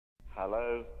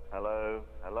Hello, hello,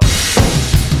 hello.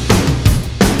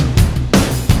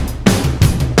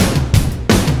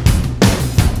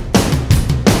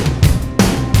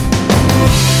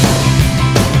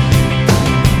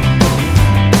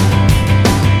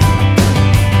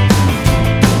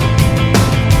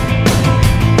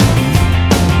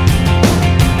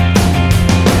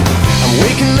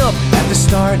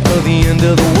 Start of the end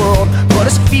of the world, but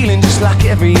it's feeling just like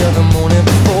every other morning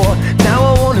before. Now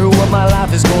I wonder what my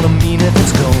life is gonna mean if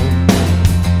it's gone.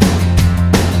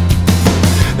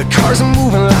 The cars are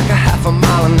moving like a half a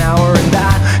mile an hour, and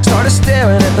I started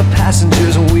staring at the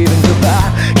passengers and waving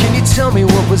goodbye. Can you tell me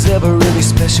what was ever really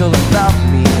special about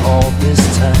me all this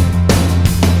time?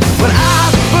 But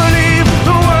I believe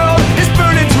the world is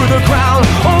burning to the ground.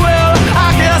 Oh well,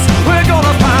 I guess we're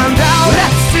gonna find out.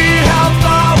 Let's see how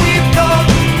far we've come.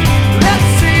 Let's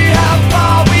see how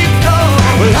far we've come.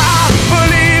 Well, I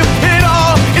believe it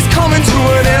all is coming to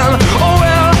an end. Oh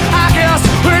well, I guess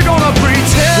we're gonna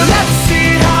pretend. Let's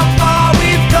see how far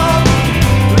we've come.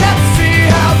 Let's see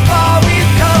how far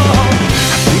we've come.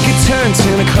 I think it turned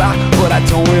 10 o'clock, but I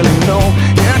don't really know.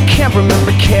 And I can't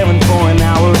remember caring for an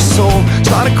hour or so.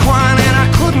 Started crying and I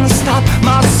couldn't stop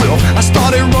myself. I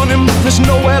started running, but there's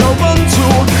nowhere to run to.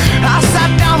 I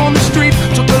sat down on the street,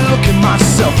 took a look at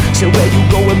myself. Said, where you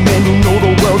going, man? You know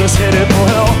the world is headed for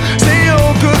hell. Say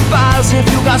your goodbyes if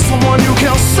you got someone you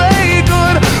can say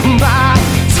goodbye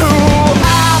to.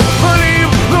 I believe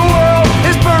the world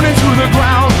is burning to the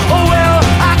ground. Oh well,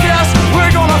 I guess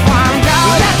we're gonna find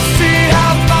out. Let's see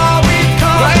how far we've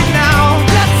come right now.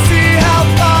 Let's see how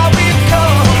far we've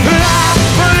come. I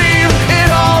believe it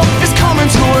all is coming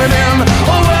to an end.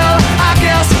 Oh well, I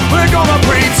guess we're gonna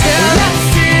pretend. Let's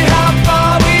see how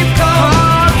far we've come.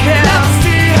 Okay. Let's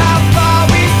see how far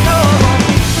we've come.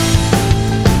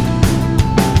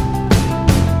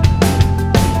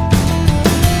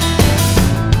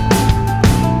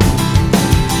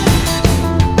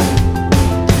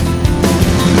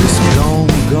 It's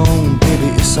gone, baby,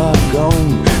 it's all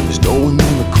gone. There's no one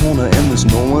in the corner and there's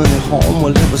no one at home.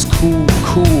 Well, it was cool,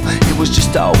 it was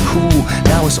just all cool.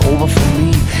 Now it's over for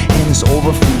me and it's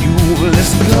over for you. Well,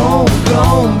 it's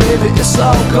gone, baby, it's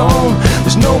all gone.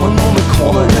 There's no one on the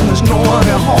corner and there's no one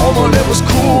at home. Well, it was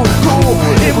cool,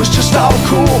 it was just all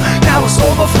cool. Now it's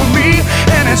over for me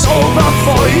and it's over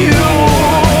for you.